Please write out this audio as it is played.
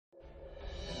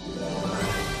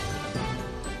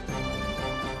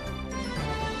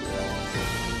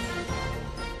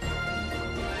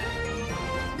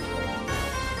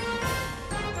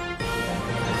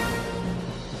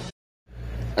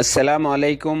আসসালামু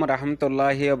আলাইকুম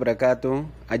রহমতুল্লাহি ওবরাকাতু।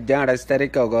 আজ 28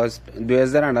 তারিখ অগস্ট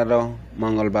 2018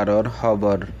 মঙ্গলবারর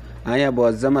খবর। I Abu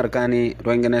Azam আরকানি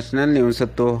Rohingya national news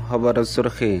তো খবর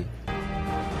সুরখি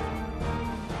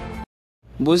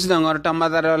বুজডঙ্গর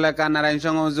টম্বাদার এলাকা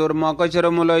নারায়ণ হুজুর মকচর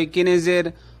মূলই কিনিজের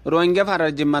রোহিঙ্গা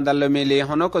ফারার জিম্মাদাল্য মিলি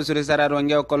হন কচুরি সারা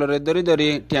রোহিঙ্গা অকলরে দরি দরি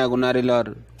ঠিয়াগুনারিলর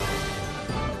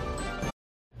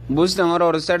বুজডঙ্গর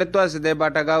ওরসাইড তো আছে দে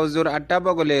বাটাগা হুজুর আটটা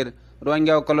বগলের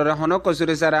রোহিঙ্গা অকলরে হন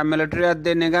কচুরি সারা মিলিটারি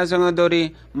আদে নেগা সঙ্গে দরি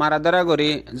মারাদারা করি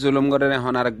জুলুম করে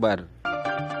হন আরেকবার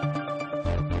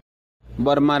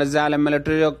বর্মার জাল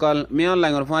মিলিটারি অকল মিয়ন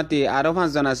লাঙ্গর ফাঁতি আরো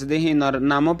 5 জন আছে দেহিনর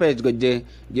নামও পেজ গজ্জে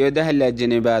গিয়ে দেখাইলে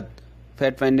জিনিবাদ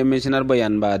ফেট ফাইন্ডিং মিশনের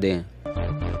বয়ান বাদে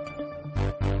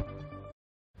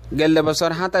গেলদে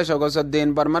বছর 27 অগস্ট দিন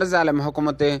বর্মার জালেম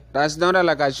হুকুমতে রাজধানী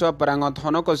এলাকায় সব প্রাঙ্গত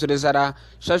হন কচুরি সারা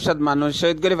শত মানুষ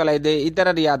শহীদ করে ফেলাই দে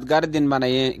ইতারার ইয়াদগার দিন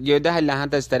বানাইয়ে গিয়ে দেখাইলে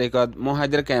 27 তারিখত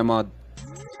মুহাজির কেয়ামত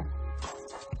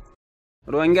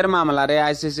রোহিঙ্গার মামলারে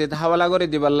আইসিসিত হাওয়ালা করে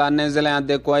দিবাল্লা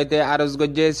নিউজিল্যান্ডে কুয়েতে আরজ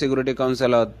গজ্জে সিকিউরিটি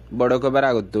কাউন্সিলত বড় খবর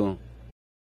আগত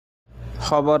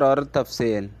খবরর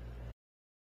তফসিল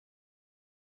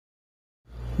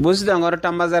বুজডঙ্গর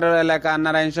টাম্বাজারের এলাকা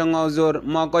নারায়ণ হুজুর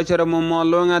মকচরমু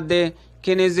মলুঙাদে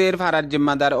খিনিজির ফারার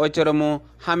জিম্মাদার ওচরমু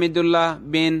হামিদুল্লাহ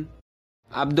বিন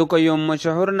আব্দু কয়ুম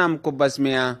মশহুর নাম কুব্বাস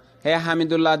মিয়া হে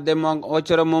হামিদুল্লাহ দে মগ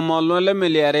ওচরমু মলুলে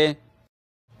মিলিয়ারে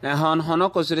এখন হন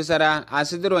কচুরি সারা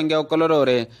আসিদ রোহিঙ্গা অকলর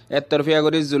ওরে এতরফিয়া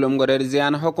করি জুলুম করে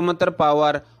জিয়ান হকুমতের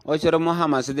পাওয়ার ওচরমু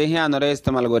হামাসিদে হিয়ানরে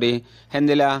ইস্তেমাল করি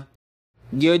হেন্দিলা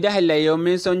গিয়ে হাইলাইও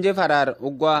মি সঞ্জে ফারার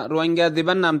উগুয়া রোহিঙ্গা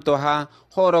দিবার নাম তোহা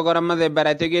হরগরম মাঝে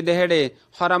বেড়াইতে গিয়ে দেহেড়ে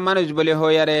হরাম মানুষ বলে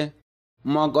হইয়ারে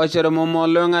মগ অচরমু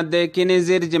মলুঙা দে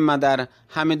কিনিজির জিম্মাদার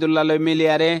হামিদুল্লাহ লই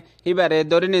মিলিয়ারে হিবারে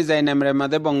দরিনি যাই নামরে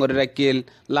মাঝে বঙ্গরে রাখিল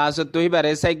লাসত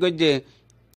হিবারে সাইগজ্জে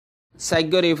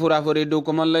সাইগরি ফুরাফুরি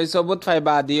ডুকুমল লই সবুত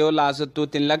ফাইবা দিও লাসত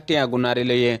 3 লাখ টিয়া গুনারি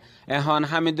লইয়ে এখন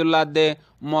হামিদুল্লাহ দে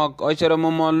মগ অচরমু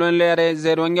মলুয়ারে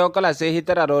যে রোহিঙ্গা অকল আছে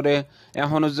হিতারারে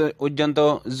এখন পর্যন্ত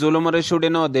জুলুমরে ছুড়ে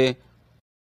ন দে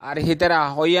আর হিতারা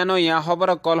হইয়া নইয়া খবর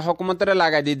অকল হকুমতের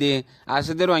লাগাই দিদি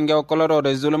আসিদে রোহিঙ্গা অকলর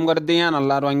ওরে জুলুম করে দিয়ান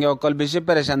আল্লাহ রোহিঙ্গা অকল বেশি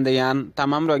পেরেশান দিয়ান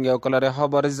তামাম রোহিঙ্গা অকলরে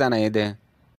খবর জানাই দে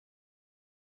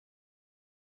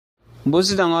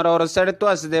বুজডঙ্গর ওরসাইড তো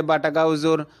আছে দে বাটাগা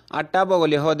হুজুর আটটা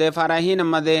বগলি হদে ফারাহি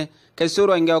নামাদে কেসু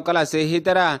রোহিঙ্গা অকল আছে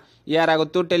হিতারা ইয়ার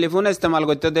আগত টেলিফোন ইস্তেমাল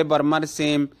করতে দে বর্মার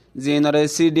সিম জিনরে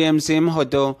সিডিএম সিম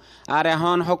হতো আর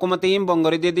এখন হকুমতে ইম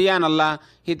বঙ্গরি দিয়ে দিয়ান আল্লাহ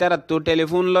হিতারা তো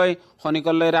টেলিফোন লয়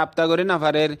খনিকল লয় রাপ্তা করি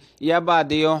নাফারের ইয়া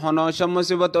বাদিও হন সব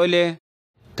মুসিবত হইলে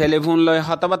টেলিফোন লয়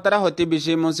হতাবার্তারা হতি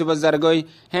বেশি মুসিবত যার গই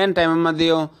হেন টাইম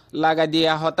মাদিও লাগা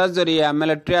দিয়া হতাশ জরিয়া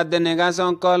মিলিটারি আদে নেগাস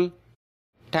অঙ্কল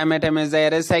টাইমে টাইমে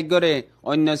যাইরে সাইক করে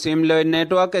অন্য সিম লই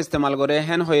নেটওয়ার্ক ইস্তেমাল করে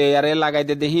হেন হয়ে ইয়ারে লাগাই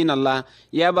দে দিহিন আল্লাহ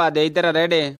ইয়া বাদে ইতারা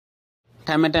রেডে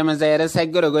টাইমে টাইমে যাইরে সাইক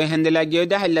করে গই হেন্দিলা গিয়ে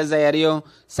দেখাইলা যাইয়ারিও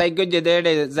সাইক গজ্জে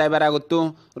দেড়ে যাইবার আগতো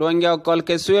রোহিঙ্গা অকল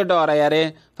কেসুয়ে ডরাইয়ারে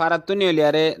ফারাত্তু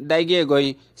নিয়লিয়ারে দাই গিয়ে গই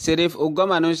সিরিফ উগ্র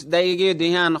মানুষ দাই গিয়ে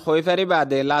দিহান হই ফারি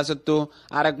বাদে লাসত্তু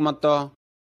আরেক মত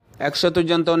 100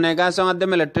 পর্যন্ত নেগা সঙ্গে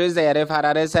মিলিটারি যাইয়ারে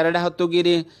ফারারে সারেডা হত্তু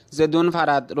গিরি যে দুন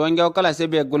ফারাত রোহিঙ্গা অকল আছে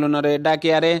বেগুলনরে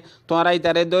ডাকিয়ারে তোরা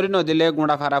ইতারে দরি নদিলে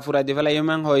গুঁড়া ফারা ফুরা দি ফেলাই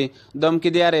হিমাং হই দমকি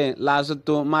দিয়ারে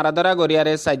লাসত্তু মারাদরা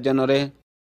গরিয়ারে 7 জনরে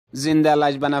জিন্দা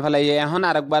লাশ বানা ফেলাইয়ে এখন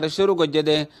আরেকবার শুরু করছে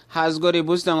দে হাজ গরি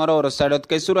বুঝডঙ্গর ওর সাইডত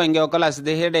কে সুরঙ্গে অকল আছে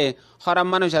দে হেডে হরাম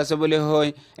মানুষ আছে বলে হই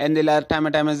এন্দিলার টাইমে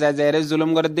টাইমে যাই যাই রে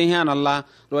জুলুম করে দিহান আল্লাহ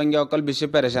রোহিঙ্গা অকল বেশি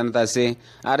পেরেশানত আছে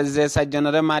আর যে 7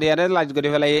 জনরে মারিয়ারে লাশ গরি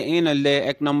ফেলাইয়ে ইন হইলে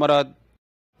 1 নম্বরত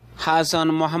হাসান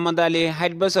মোহাম্মদ আলী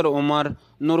 60 বছর উমর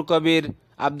নূর কবির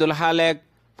আব্দুল হালেক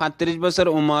 35 বছর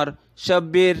উমর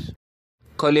শব্বির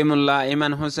খলিমুল্লাহ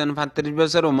ইমান হোসেন 35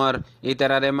 বছর উমর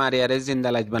ইতারারে মারিয়ারে জিন্দা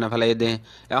লাজ বানা ফেলাই দে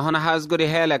এখন হাজ গরি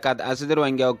হে এলাকাত আসিদের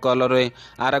রোহিঙ্গা অকলরে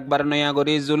আর একবার নয়া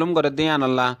গরি জুলুম করে দিয়ান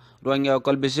আল্লাহ রোহিঙ্গা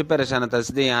অকল বেশি পেরেশানত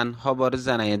আছে দিয়ান খবর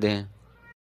জানাই দে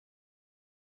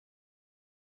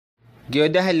গিয়ে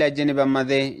দেখাইলা জেনিবা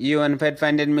মাদে ইউএন ফেট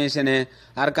ফাইন্ডিং মিশনে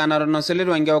আর কানার নসলি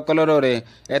রোহিঙ্গা অকলরে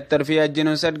এতরফিয়া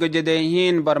জিনোসাইড গজে দে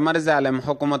হিন বর্মার জালেম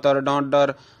হুকুমতর ডর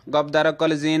গবদার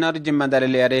অকল জিনর জিম্মাদারি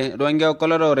লিয়ারে রোহিঙ্গা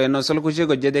অকলরে নসল খুশি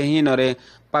গজে দে হিনরে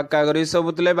পাক্কা গরি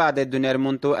সবুতলে বাদে দুনিয়ার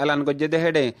মুন্তু এলান গজে দে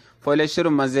হেডে ফলে শুরু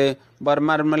মাঝে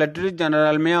বর্মার মিলিটারি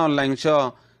জেনারেল মিয়া অনলাইন শ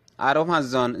আরো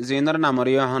 5 জন জিনর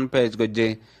নামরিও হন পেজ গজে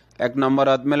 1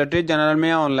 নম্বরত মিলিটারি জেনারেল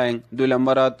মিয়া অনলাইন 2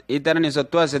 নম্বরত ইতার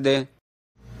নিসত্তু আছে দে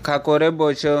খাকরে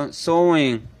বৈশ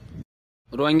সৌইং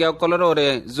রোহিঙ্গা অকলর ওরে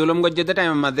জুলুম গজ্জেতে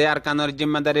টাইম মাঝে আর কানর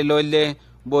জিম্মাদারি লইলে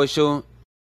বৈশু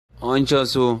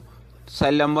অঞ্চসু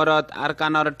 4 নম্বরত আর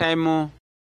কানর টাইমু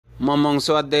মমংস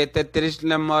দে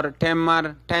 33 নম্বর টেমার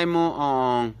টাইমু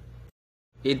অং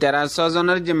ইতারা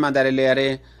ছজনের জিম্মাদারি লেয়ারে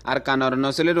আর কানর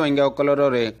নসলি রোহিঙ্গা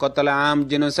অকলরে কতলা আম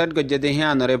জিনোসাইড গজ্জেদে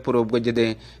হিয়ানরে পুরুব গজ্জেদে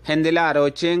হেন্দিলা আরো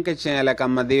চেংকে চে এলাকা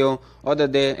মাদিও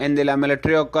অদদে হেন্দিলা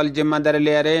মিলিটারি অকল জিম্মাদারি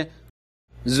লেয়ারে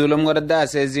জুলুম গরদা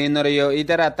আছে জিনরিও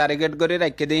ইতারা টার্গেট করে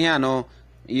রাখকে দিয়ে হিয়ানো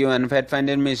ইউএন ফেট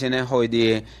ফাইন্ডের মেশিনে হই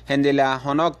দিয়ে হেন্দিলা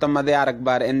হনক তোমাদের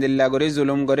আরেকবার এন্দিল্লা গরি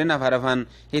জুলুম গরি না ফারাফান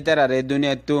ইতারারে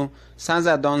দুনিয়াতু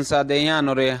সাজা দনসা দে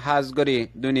হিয়ানরে হাজ গরি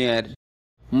দুনিয়ার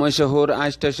মশহুর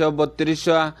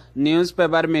 832 নিউজ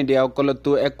পেপার মিডিয়া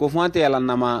অকলতু এক কুফাতে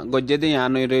এলান্নামা গজ্জেদে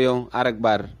ইয়ানরেও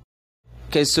আরেকবার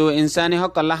কেসু ইনসানি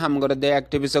হক আল্লাহ হামগর দে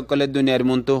অ্যাক্টিভিস্ট সকলে দুনিয়ার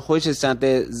মন্তু খুশির সাথে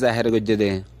জাহের গজ্জেদে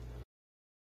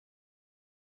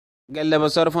গেলে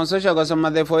বছর 50 আগস্ট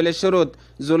মাদে ফয়লে শুরুত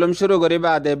জুলুম শুরু করি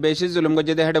বাদে বেশি জুলুম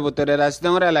গজ্জেদে হেডে বুতরে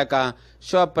রাজনগর এলাকা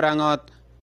সব প্রাঙ্গত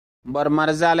বর্মার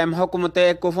জালেম হুকুমতে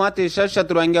কুফাতি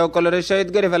রোহিঙ্গা কলরে শহীদ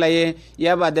করে ফেলাইয়ে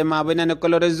ইয়া বাদে মা বইনান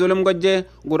কলরে জুলুম গজ্জে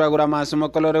গুড়া গুড়া মাসুম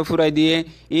কলরে ফুরাই দিয়ে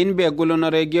ইন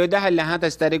বেগুলনরে গিয়ে দেখাইলে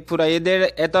 27 তারিখ ফুরাইয়ে দে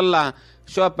এতল্লা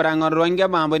সব প্রাঙ্গর রোহিঙ্গা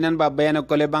মা বইনান বাবায়ান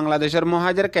কলে বাংলাদেশের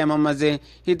মহাজের কেমন মাঝে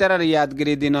হিতারার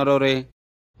ইয়াদগিরি দিনরে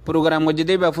প্রোগ্রাম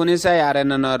গজ্জে বাফুনি সাই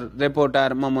আরেনর রিপোর্টার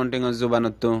মমন্টিং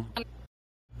জুবানত্তু।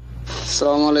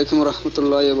 আসসালামু আলাইকুম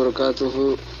রহমতুল্লাহি ওয়া বারাকাতুহু।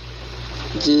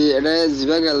 জি এটা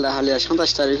জিবা গেল হালিয়া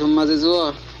 27 তারিখের মাঝে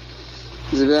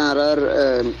জিবা আর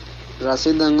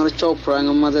রাশিদ ডাঙ্গর চৌক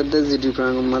প্রাঙ্গম মাঝে জিডি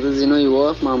প্রাঙ্গম মাঝে জিনো ইও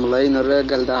মামলা ইনরে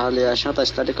গেল হালিয়া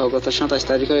 27 তারিখ অগস্ট 27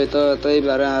 তারিখ হয়তো তো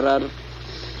এবারে আর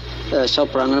সব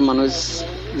প্রাঙ্গের মানুষ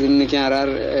যিনি নাকি আর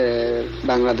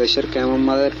বাংলাদেশের কেমন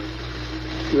মাঝে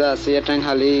আছে এটা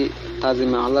খালি তাজি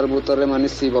মহলার ভিতরে মানে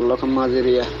সিবল্লখ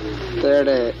মাঝেরিয়া তো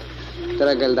এটা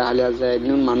তারা গেল হালিয়া যায়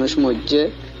মানুষ মধ্যে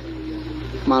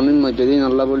দিন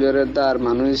আল্লাহ বলিয়ারে আর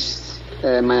মানুষ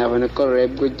মায়া সকল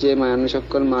রেপ করছে মানুষ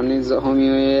সকল মানি জখমি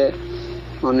হয়ে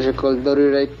মানুষ সকল দড়ি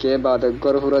রেখে বাদে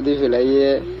ঘর ফুরাদি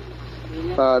ফেলাইয়ে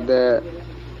বাদে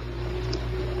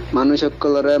মানুষ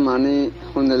সকলরে মানি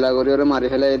সন্দেলা করিওরে মারি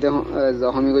ফেলাই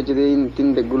জখমি করছে তিন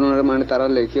বেগুনের মানে তারা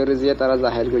লেখিওরে যে তারা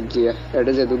জাহের করছে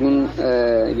এটা যেটুকুন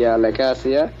গিয়া লেখা আছে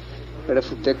এটা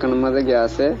প্রত্যেক কানের মাঝে গিয়া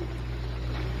আছে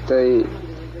তো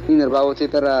ইনের বাবতি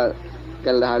তারা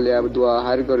গেল হালিয়া দোয়া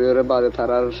হার করিওরে বাদে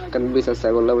তারার কান বিশ্বাস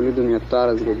করলা বলি দুনিয়ার তো আর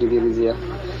গজ্জি দিয়ে দিয়া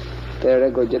তো এটা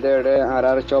গজ্জিতে এটা আর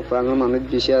চপ রাঙের মানুষ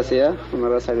বেশি আছে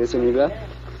ওনারা সাইডে শুনিবা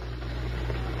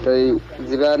তো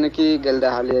জিবা নাকি গেল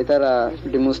হালিয়া তারা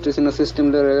ডেমনস্ট্রেশন সিস্টেম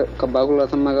ধরে কবাগুলা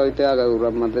থামাগা হইতে আগা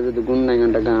উড়াব মাঝে যদি গুণ নাই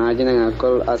ঘন্টা গা আজি না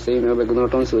কল আছে ইনো বেগুন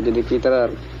টন সু যদি কি তারা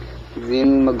জিন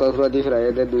মগফরা দি ফ্রাই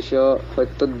দে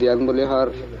 270 দিয়ান বলি হর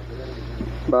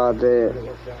বাদে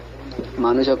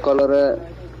মানুষ সকলরে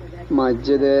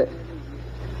মসজিদে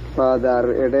বাদার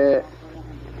এডে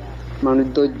মানুষ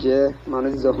দজ্জে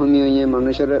মানুষ জখমি হইয়ে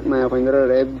মানুষের মায়া ফিন্দর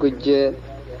রেপ গুজে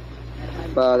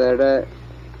বাদে এডে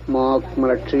মক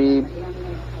মিলিটারি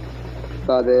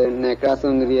বাদে নেকড়া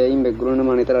সঙ্গরিয়া ইম বেগুন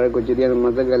মানে তারা গুজে দিয়ে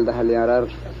মজা গেল হালি আর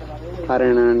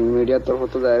মিডিয়া তরফ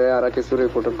তো যায় আর কিছু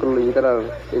রিপোর্ট করলো তারা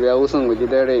এবাও সঙ্গ গুজে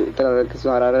দেড়ে তারা কিছু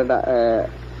আর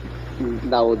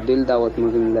দাওয়াত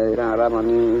মজুমদার আর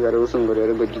মানে এবারেও সঙ্গরিয়া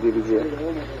গুজে দিয়ে দিছে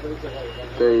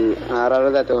তাই আর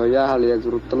যাতে হইয়া হালিয়া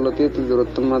জরুরতলতি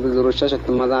জরুরতর মাঝে জরুর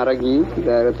শেষের মাঝে আর কি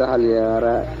দায়রতে হালিয়া আর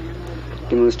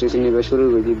ডেমনস্ট্রেশন নিবে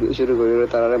শুরু করে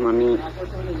তারা মানে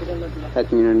 1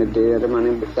 মিনিট দিয়ে মানে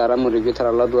তারা মুরগি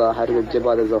তারা দোয়া হার করছে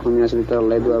বাদে যখন আসলে তারা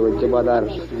দোয়া করছে বাদ আর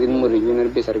দিন মুরগিনের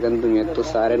বিচার গান দুনিয়া তো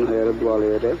সারেন হয়ে দোয়া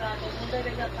লয়ে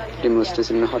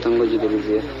ডেমনস্ট্রেশন খতম করে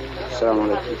দিয়েছে। আসসালামু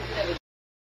আলাইকুম।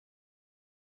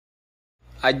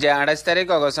 आज 28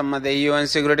 तारीख अगस्त मध्ये UN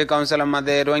सिक्युरिटी काउन्सिल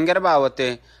मध्ये रोहिंग्यार बाबते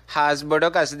हाज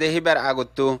बडक असदे हिबार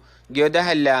आगुत्तू गियोदे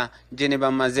हल्ल्या जिनिबा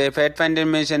मध्ये फेट फाइंडिंग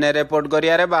मिशन रिपोर्ट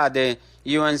गरियारे बादे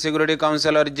UN सिक्युरिटी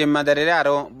काउन्सिलर जिम्मेदारी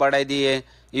आरो बढ़ाई दिए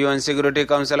UN सिक्युरिटी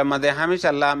काउन्सिल मध्ये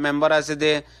हमेशा मेंबर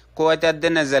असदे कुवैत दे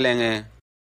नजलेंगे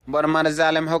बर्मार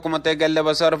जालेम हुकुमते गेल्ले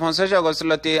बছর 50 আগস্ট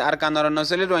লতি আর কানর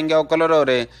নসলি রোহিঙ্গা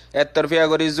অকলরে একতরফিয়া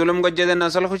গরি জুলুম গজ্জেদে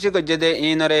নসল খুশি গজ্জেদে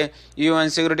ইনরে UN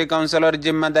সিকিউরিটি কাউন্সিলর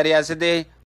জিম্মেদারি আছে দে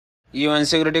UN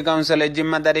সিকিউরিটি কাউন্সিলের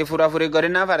জিম্মেদারি পুরাপুরি করি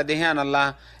না পারে দেহান আল্লাহ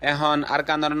এখন আর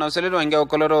কানর নসলি রোহিঙ্গা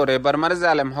অকলরে বর্মার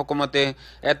জালেম হুকুমতে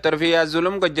একতরফিয়া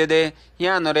জুলুম গজ্জেদে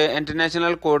হিয়ানরে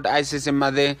ইন্টারন্যাশনাল কোর্ট ICC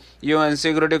মাদে UN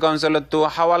সিকিউরিটি কাউন্সিল তো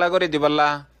হাওয়ালা করে দিবল্লা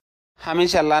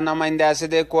হামিশাল্লাহ নমাইন্দা আছে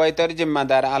দে কুয়াইতর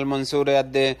জিম্মাদার আল মনসুর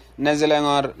দে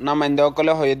নেজলেঙর নমাইন্দা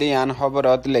অকলে হয়ে দিয়ান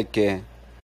খবরত লেখে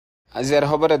আজের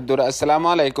খবরের দূর। আসসালামু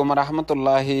আলাইকুম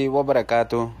রহমতুল্লাহি ওয়া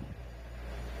বারাকাতুহু।